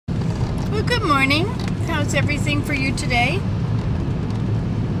Well, good morning. How's everything for you today?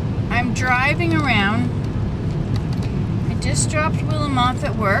 I'm driving around. I just dropped Willem off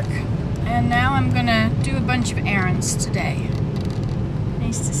at work, and now I'm gonna do a bunch of errands today.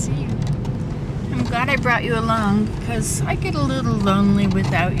 Nice to see you. I'm glad I brought you along because I get a little lonely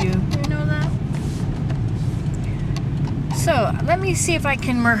without you. You know that? So, let me see if I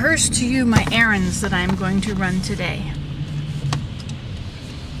can rehearse to you my errands that I'm going to run today.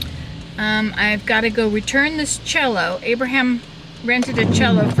 I've got to go return this cello. Abraham rented a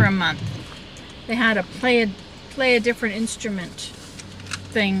cello for a month. They had a play a different instrument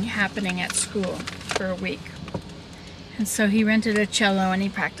thing happening at school for a week. And so he rented a cello and he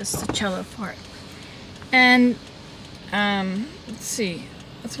practiced the cello for it. And let's see.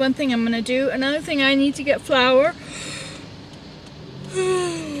 That's one thing I'm going to do. Another thing, I need to get flour.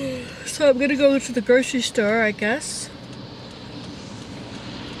 So I'm going to go to the grocery store, I guess.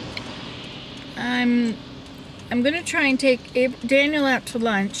 I'm going to try and take Daniel out to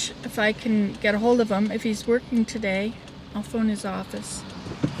lunch if I can get a hold of him. If he's working today, I'll phone his office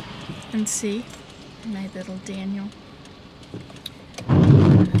and see. My little Daniel.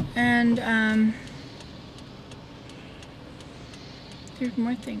 And there's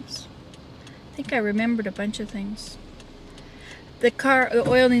more things. I think I remembered a bunch of things. The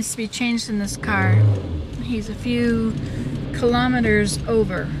oil needs to be changed in this car. He's a few kilometers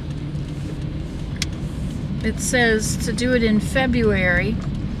over. It says to do it in February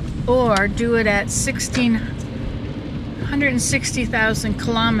or do it at 160,000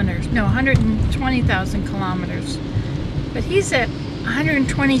 kilometers. No, 120,000 kilometers. But he's at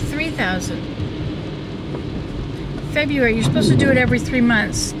 123,000. February, you're supposed to do it every 3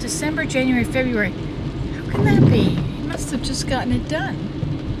 months. December, January, February. How can that be? He must have just gotten it done.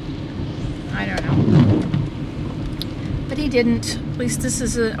 I don't know. But he didn't. At least this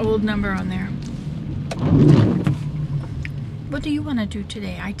is an old number on there. What do you want to do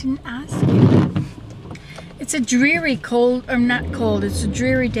today? I didn't ask you. It's a dreary cold, or not cold, it's a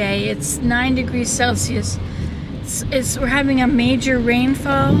dreary day. It's 9 degrees Celsius. We're having a major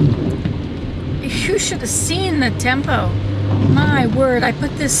rainfall. You should have seen the tempo. My word, I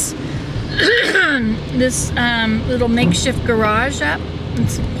put this little makeshift garage up with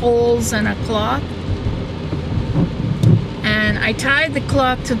some poles and a cloth. And I tied the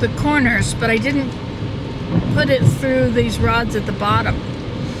cloth to the corners, but I didn't put it through these rods at the bottom.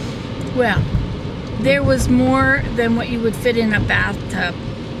 Well, there was more than what you would fit in a bathtub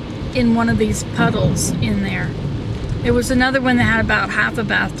in one of these puddles in there. There was another one that had about half a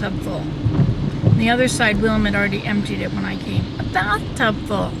bathtub full. On the other side, Willem had already emptied it when I came. A bathtub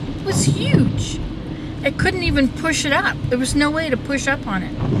full. It was huge. I couldn't even push it up. There was no way to push up on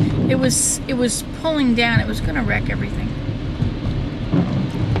it. It was pulling down. It was going to wreck everything.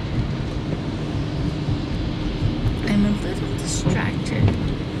 I'm a little distracted.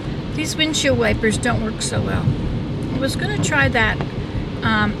 These windshield wipers don't work so well. I was going to try that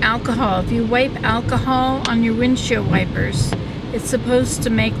alcohol. If you wipe alcohol on your windshield wipers, it's supposed to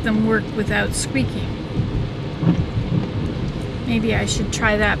make them work without squeaking. Maybe I should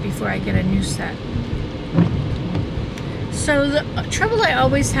try that before I get a new set. So the trouble I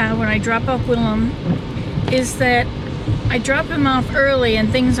always have when I drop off Willem is that I drop him off early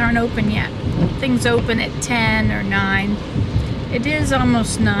and things aren't open yet. Things open at 10 or 9. It is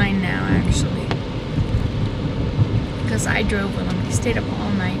almost 9 now, actually. Because I drove with him. He stayed up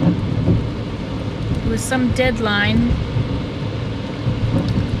all night. It was some deadline.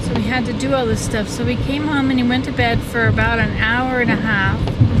 So we had to do all this stuff. So we came home and he went to bed for about an hour and a half,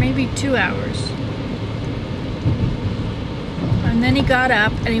 or maybe 2 hours. And then he got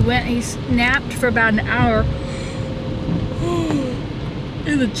up and he napped for about an hour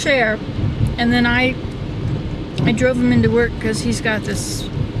in the chair. And then I drove him into work because he's got this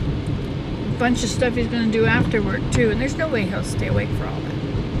bunch of stuff he's going to do after work too. And there's no way he'll stay awake for all that.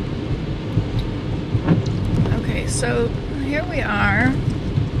 Okay, so here we are.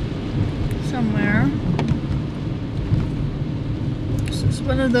 Somewhere. This is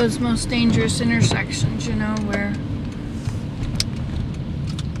one of those most dangerous intersections, you know, where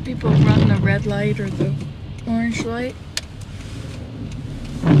people run the red light or the orange light.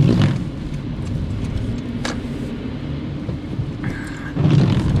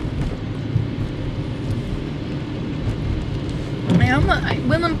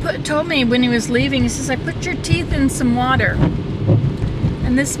 Willem told me when he was leaving, he says, I put your teeth in some water.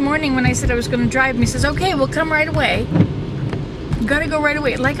 And this morning when I said I was going to drive him, he says, okay, we'll come right away. You gotta go right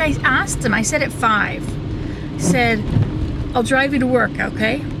away. Like I asked him, I said at 5. I said, I'll drive you to work,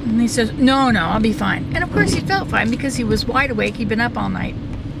 okay? And he says, no, I'll be fine. And of course he felt fine because he was wide awake. He'd been up all night.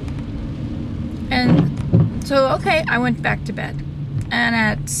 And so, okay, I went back to bed. And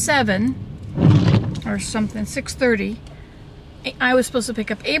at 7 or something, 6:30, I was supposed to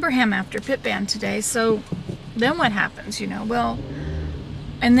pick up Abraham after pit band today. So then what happens, you know? Well,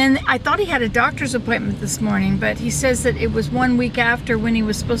 and then I thought he had a doctor's appointment this morning, but he says that it was 1 week after when he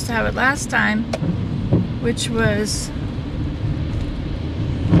was supposed to have it last time, which was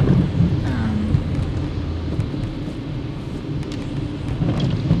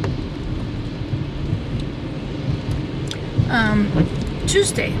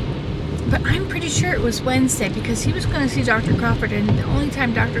Tuesday. But I'm pretty sure it was Wednesday because he was going to see Dr. Crawford, and the only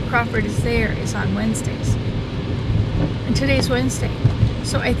time Dr. Crawford is there is on Wednesdays. And today's Wednesday.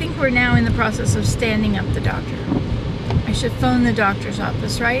 So I think we're now in the process of standing up the doctor. I should phone the doctor's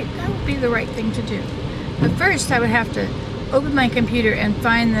office, right? That would be the right thing to do. But first I would have to open my computer and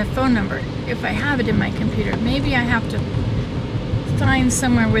find the phone number if I have it in my computer. Maybe I have to find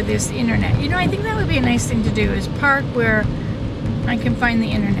somewhere where there's internet. You know, I think that would be a nice thing to do, is park where I can find the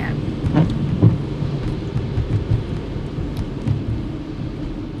internet.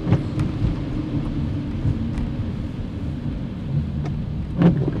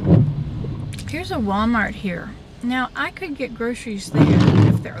 Here's a Walmart here. Now, I could get groceries there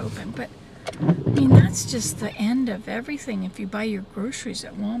if they're open, but I mean, that's just the end of everything if you buy your groceries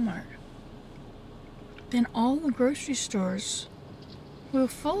at Walmart. Then all the grocery stores will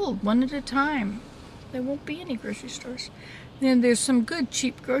fold one at a time. There won't be any grocery stores. Then there's some good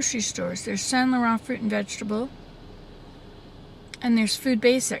cheap grocery stores. There's Saint Laurent Fruit and Vegetable, and there's Food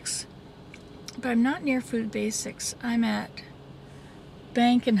Basics. But I'm not near Food Basics. I'm at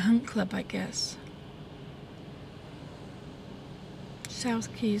Bank and Hunt Club, I guess. South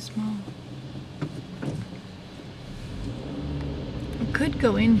Keys Mall. I could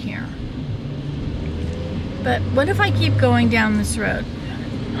go in here. But what if I keep going down this road?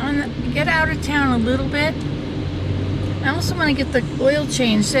 Get out of town a little bit. I also want to get the oil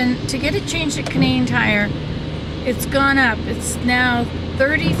changed. And to get it changed at Canadian Tire, it's gone up. It's now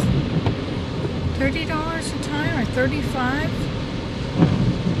 $30 a time, or $35.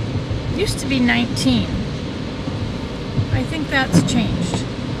 It used to be $19. I think that's changed.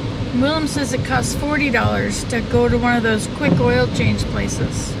 Willem says it costs $40 to go to one of those quick oil change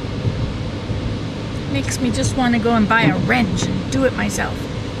places. Makes me just want to go and buy a wrench and do it myself.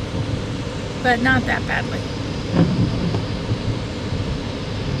 But not that badly.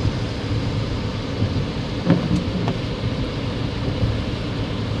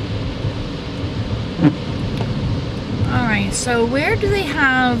 Alright, so where do they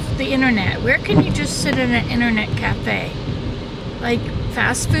have the internet? Where can you just sit in an internet cafe? Like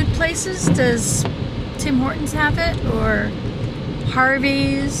fast food places? Does Tim Hortons have it? Or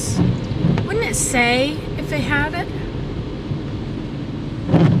Harvey's? Wouldn't it say if they had it?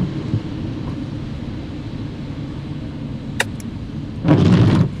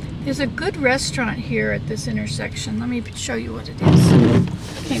 There's a good restaurant here at this intersection. Let me show you what it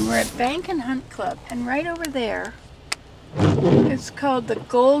is. Okay, we're at Bank and Hunt Club, and right over there, it's called the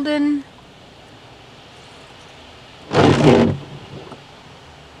Golden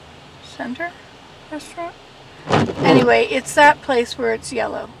Center Restaurant. Anyway, it's that place where it's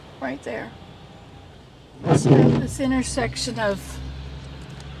yellow, right there. It's at this intersection of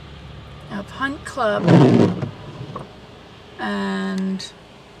Hunt Club and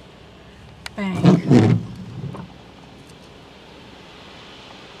Bank.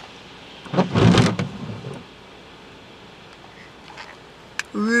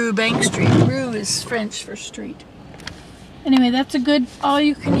 Rue Bank Street. Rue is French for street. Anyway, that's a good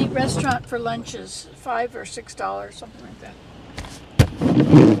all-you-can-eat restaurant for lunches. $5 or $6, something like that.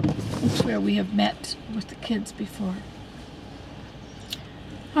 That's where we have met with the kids before.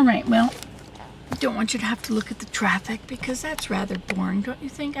 Alright, well, I don't want you to have to look at the traffic because that's rather boring, don't you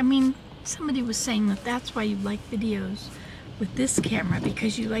think? I mean, somebody was saying that that's why you like videos with this camera,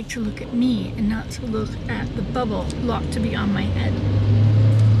 because you like to look at me and not to look at the bubble locked to be on my head.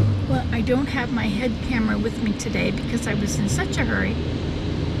 Well, I don't have my head camera with me today because I was in such a hurry.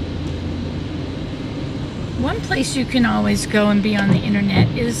 One place you can always go and be on the internet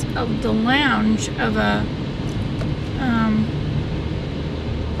is the lounge of a,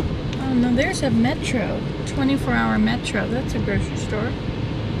 oh no, there's a Metro, 24-hour Metro. That's a grocery store.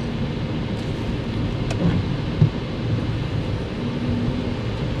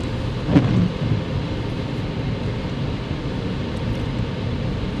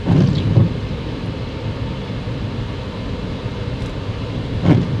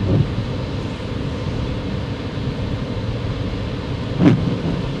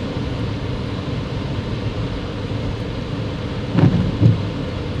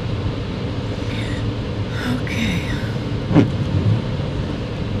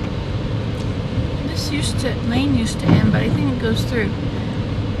 goes through.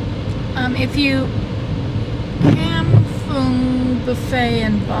 If you Cam Fung Buffet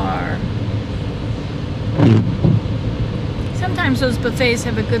and Bar. Sometimes those buffets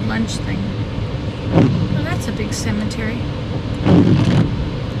have a good lunch thing. Oh, that's a big cemetery.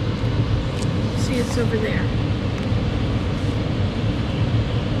 See, it's over there.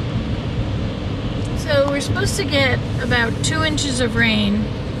 So we're supposed to get about 2 inches of rain,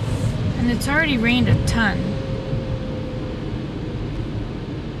 and it's already rained a ton.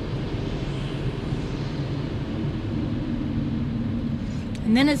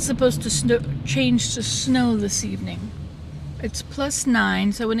 And then it's supposed to change to snow this evening. It's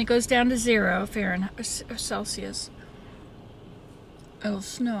 +9, so when it goes down to 0 Fahrenheit or Celsius, it'll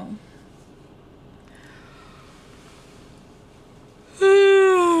snow.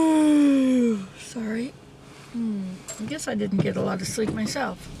 Sorry. I guess I didn't get a lot of sleep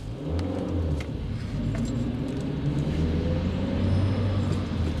myself.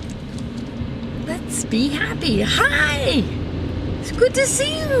 Let's be happy. Hi! It's good to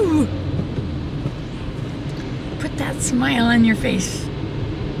see you! Put that smile on your face.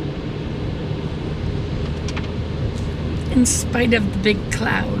 In spite of the big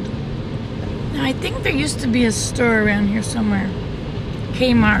cloud. Now, I think there used to be a store around here somewhere.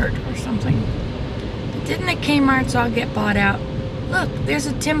 Kmart or something. But didn't the Kmarts all get bought out? Look, there's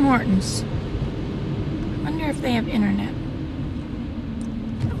a Tim Hortons. I wonder if they have internet.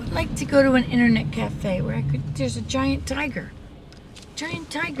 I would like to go to an internet cafe where I could... There's a giant tiger.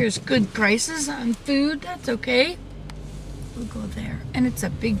 Giant tiger's good prices on food. That's okay. We'll go there. And it's a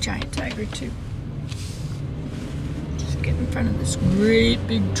big giant tiger too. Just get in front of this great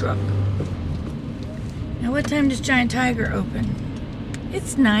big truck. Now what time does Giant Tiger open?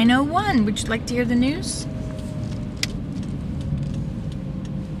 It's 9:01. Would you like to hear the news?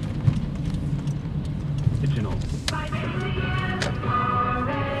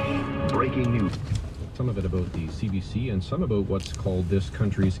 Breaking news. Some of it about the CBC and some about what's called this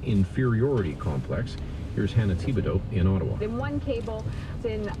country's inferiority complex. Here's Hannah Thibodeau in Ottawa. In one cable,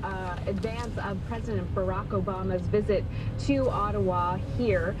 in advance of President Barack Obama's visit to Ottawa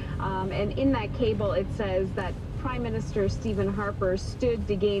here, and in that cable it says that Prime Minister Stephen Harper stood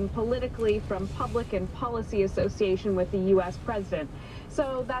to gain politically from public and policy association with the U.S. president.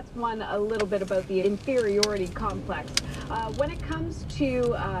 So that's a little bit about the inferiority complex. When it comes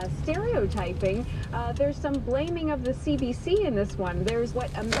to stereotyping, there's some blaming of the CBC in this one. There's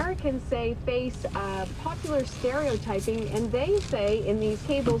what Americans say face popular stereotyping, and they say in these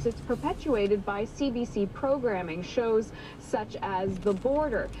cables it's perpetuated by CBC programming, shows such as The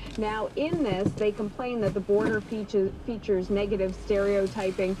Border. Now, in this, they complain that The Border features negative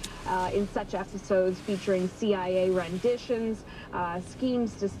stereotyping in such episodes featuring CIA renditions,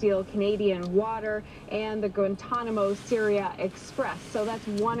 schemes to steal Canadian water, and the Guantanamo Syria Express. So that's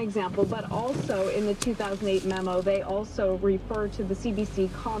one example, but also in the 2008 memo, they also refer to the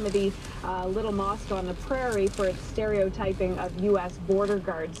CBC comedy Little Moscow on the Prairie for its stereotyping of U.S. border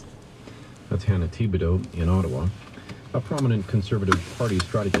guards. That's Hannah Thibodeau in Ottawa. A prominent Conservative Party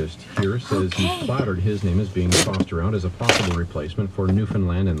strategist here says he flattered his name as being tossed around as a possible replacement for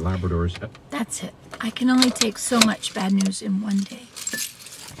Newfoundland and Labrador's... That's it. I can only take so much bad news in one day.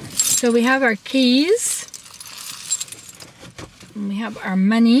 So we have our keys. And we have our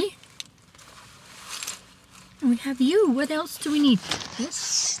money. And we have you. What else do we need? Let's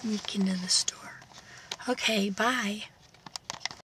sneak into the store. Okay, bye.